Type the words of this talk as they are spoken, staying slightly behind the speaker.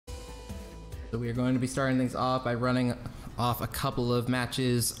So we are going to be starting things off by running off a couple of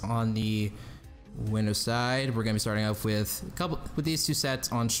matches on the winner side. We're going to be starting off with these two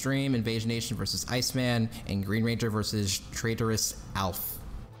sets on stream: InVaZiOnAzN versus Iceman and Green Ranger versus Traitorous Alf.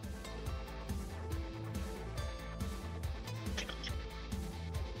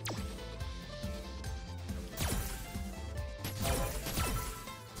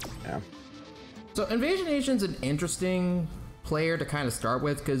 Yeah. So InVaZiOnAzN's an interesting player to kind of start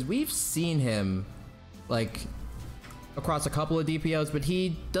with because we've seen him like across a couple of DPOs, but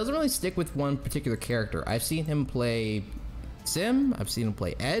he doesn't really stick with one particular character. I've seen him play Sim, I've seen him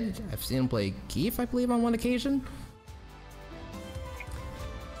play Ed, I've seen him play Keef, I believe, on one occasion.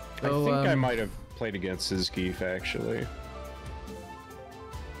 So, I think I might have played against his Zangief, actually.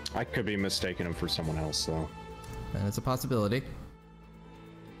 I could be mistaking him for someone else, though. And it's a possibility.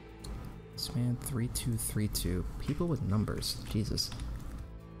 This man 3232. People with numbers. Jesus.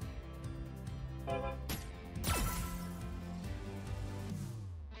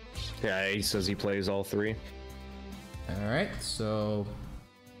 Yeah, he says he plays all three. Alright, so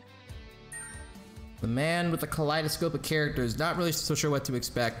the man with the kaleidoscope of characters, not really so sure what to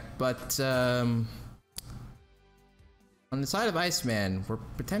expect, but on the side of Iceman, we're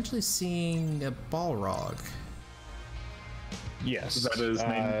potentially seeing a Balrog. Yes. Is that his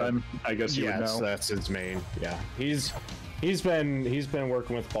main then? I guess you would know. Yes, that's his main. Yeah, he's been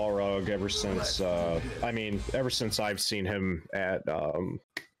working with Balrog ever since. I mean, ever since I've seen him at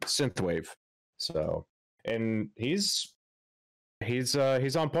Synthwave. So, and he's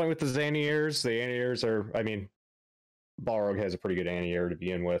on point with the anti-airs. The anti-airs are, I mean, Balrog has a pretty good anti-air to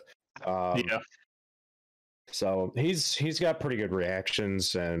begin with. Yeah. So he's got pretty good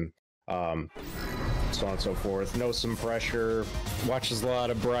reactions and so on and so forth. Knows some pressure. Watches a lot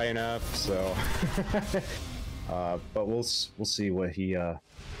of Brian F. So, but we'll see what he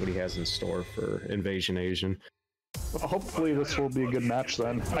has in store for InVaZiOnAzN. Well, hopefully this will be a good match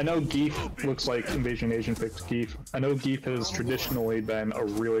then. I know Zangief looks like InVaZiOnAzN picked Zangief. I know Zangief has traditionally been a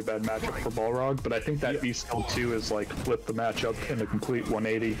really bad matchup for Balrog, but I think that V-Skill 2 is like flipped the matchup in a complete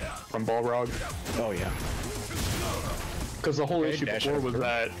 180 from Balrog. Oh yeah. Because the whole issue before was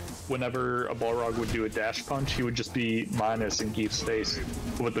that whenever a Balrog would do a dash punch, he would just be minus in Zangief's face.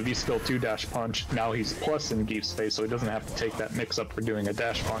 But with the V-Skill 2 dash punch, now he's plus in Zangief's face, so he doesn't have to take that mix-up for doing a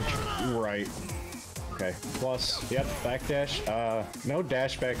dash punch. Right. Okay. Plus, yep, backdash. No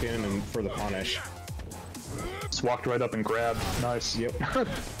dash back in and for the punish. Just walked right up and grabbed. Nice. Yep.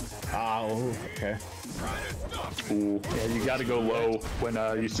 Oh, okay. Ooh. Yeah, you gotta go low when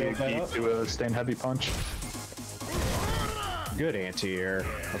you see a Zangief do a stand heavy punch. Good anti-air.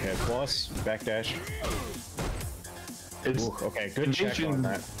 Okay, plus backdash. It's, okay, good check on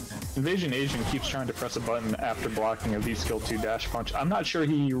that. InVaZiOnAzN keeps trying to press a button after blocking a V-Skill 2 dash punch. I'm not sure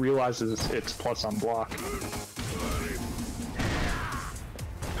he realizes it's plus on block.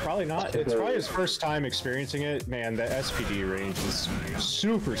 Probably not. It's probably his first time experiencing it. Man, the SPD range is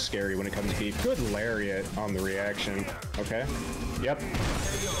super scary when it comes to Keef. Good lariat on the reaction. Okay. Yep.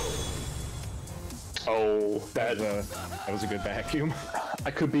 Oh, that was a good vacuum.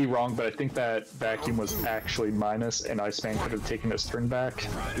 I could be wrong, but I think that vacuum was actually minus, and Iceman could have taken his turn back.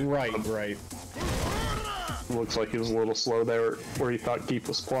 Right, right. Looks like he was a little slow there, where he thought Keef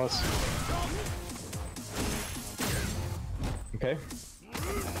was plus. Okay.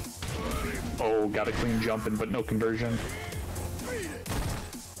 Oh, got a clean jumping, but no conversion.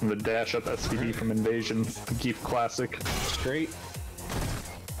 And the dash up SPD from InVaZiOn, Keef classic. Straight.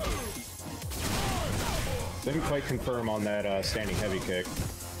 Didn't quite confirm on that standing heavy kick.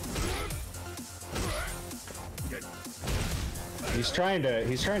 He's trying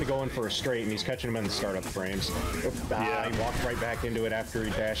to go in for a straight, and he's catching him in the startup frames. Yeah. He walked right back into it after he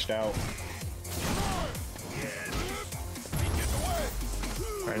dashed out.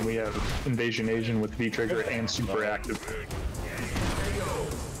 And we have InVaZiOnAzN with V-Trigger and super active.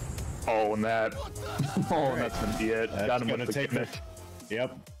 Oh, and that. Oh, and that's gonna be it. Got him with the gimmick.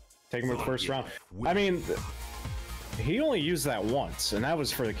 Yep. Take him with the first round. I mean, he only used that once, and that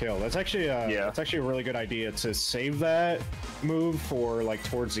was for the kill. That's actually that's actually a really good idea to save that move for like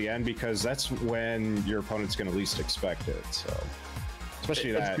towards the end, because that's when your opponent's going to least expect it. So,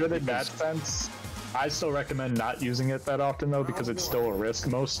 especially that. It's good in that sense. I still recommend not using it that often though, because it's still a risk.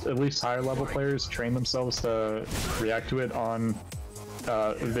 Most, at least higher level players, train themselves to react to it on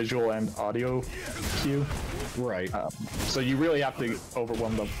visual and audio cue. Right. So you really have to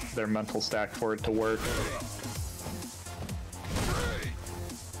overwhelm their mental stack for it to work.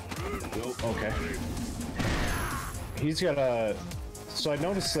 Okay. He's got a... So I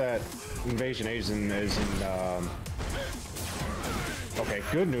noticed that InVaZiOnAzN is in... Okay, Okay,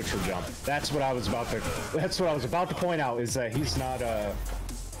 good neutral jump. That's what I was about to. That's what I was about to point out. Is that he's not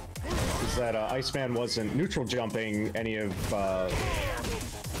is that Iceman wasn't neutral jumping any of the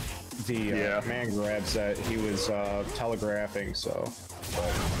command grabs that he was telegraphing. So,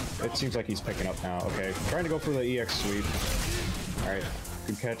 but it seems like he's picking up now. Okay, trying to go for the EX sweep. All right.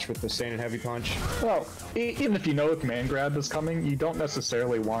 Good catch with the standing heavy punch. Well, even if you know a command grab is coming, you don't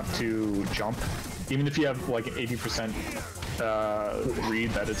necessarily want to jump. Even if you have like an 80% read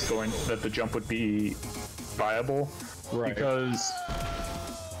that that the jump would be viable. Right. Because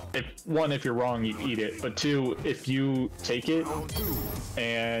if you're wrong, you eat it. But two, if you take it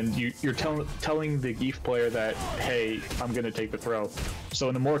and you're telling the Zangief player that, hey, I'm going to take the throw. So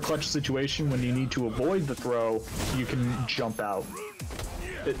in a more clutch situation, when you need to avoid the throw, you can jump out.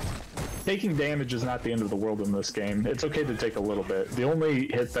 Taking damage is not the end of the world in this game. It's okay to take a little bit. The only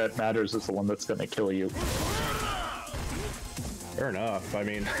hit that matters is the one that's going to kill you. Fair enough. I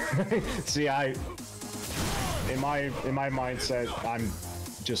mean, see, in my mindset, I'm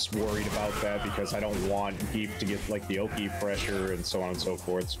just worried about that because I don't want Zangief to get like the Oki pressure and so on and so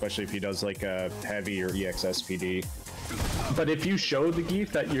forth, especially if he does like a heavy or EX SPD. But if you show the Zangief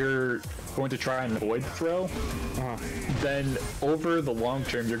that you're going to try and avoid the throw, then over the long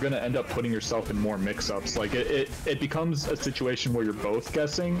term, you're going to end up putting yourself in more mix-ups. Like it becomes a situation where you're both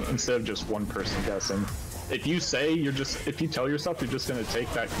guessing instead of just one person guessing. If you say if you tell yourself you're just going to take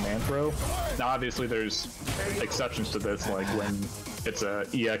that command throw, now obviously there's exceptions to this, like when it's a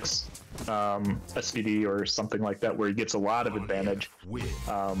EX SPD or something like that where he gets a lot of advantage.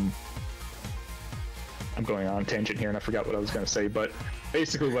 I'm going on a tangent here and I forgot what I was going to say, but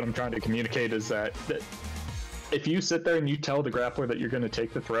basically what I'm trying to communicate is that if you sit there and you tell the grappler that you're going to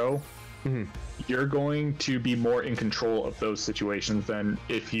take the throw, you're going to be more in control of those situations than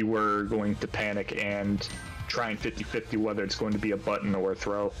if you were going to panic and try and 50-50 whether it's going to be a button or a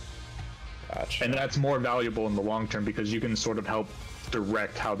throw. Gotcha. And that's more valuable in the long term because you can sort of help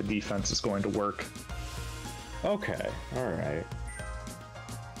direct how the defense is going to work. Okay, all right.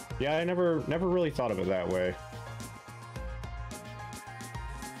 Yeah, I never really thought of it that way.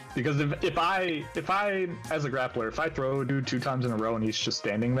 Because if I as a grappler, if I throw a dude 2 times in a row and he's just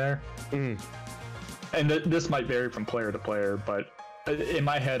standing there, and this might vary from player to player, but in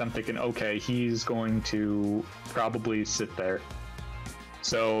my head I'm thinking, okay, he's going to probably sit there.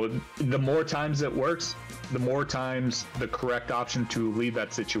 So the more times it works, the more times the correct option to leave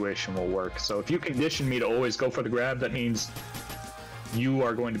that situation will work. So if you condition me to always go for the grab, that means you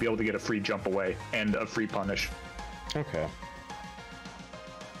are going to be able to get a free jump away and a free punish. Okay.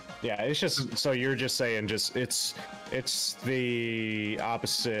 Yeah, it's just, so you're just saying it's the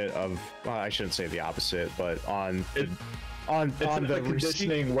opposite of, well, I shouldn't say the opposite, but on the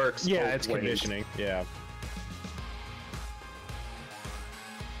conditioning works. Yeah, it's conditioning. Yeah.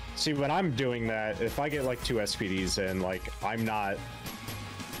 See, when I'm doing that, if I get like 2 SPDs in, like I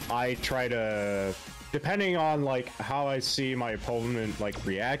try to, depending on like how I see my opponent like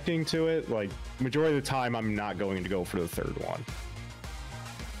reacting to it, like majority of the time I'm not going to go for the third one.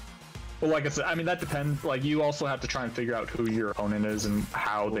 Well, like I said, I mean, that depends. Like, you also have to try and figure out who your opponent is and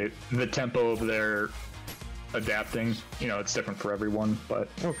how the tempo of their adapting. You know, it's different for everyone, but...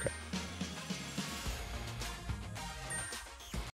 Okay.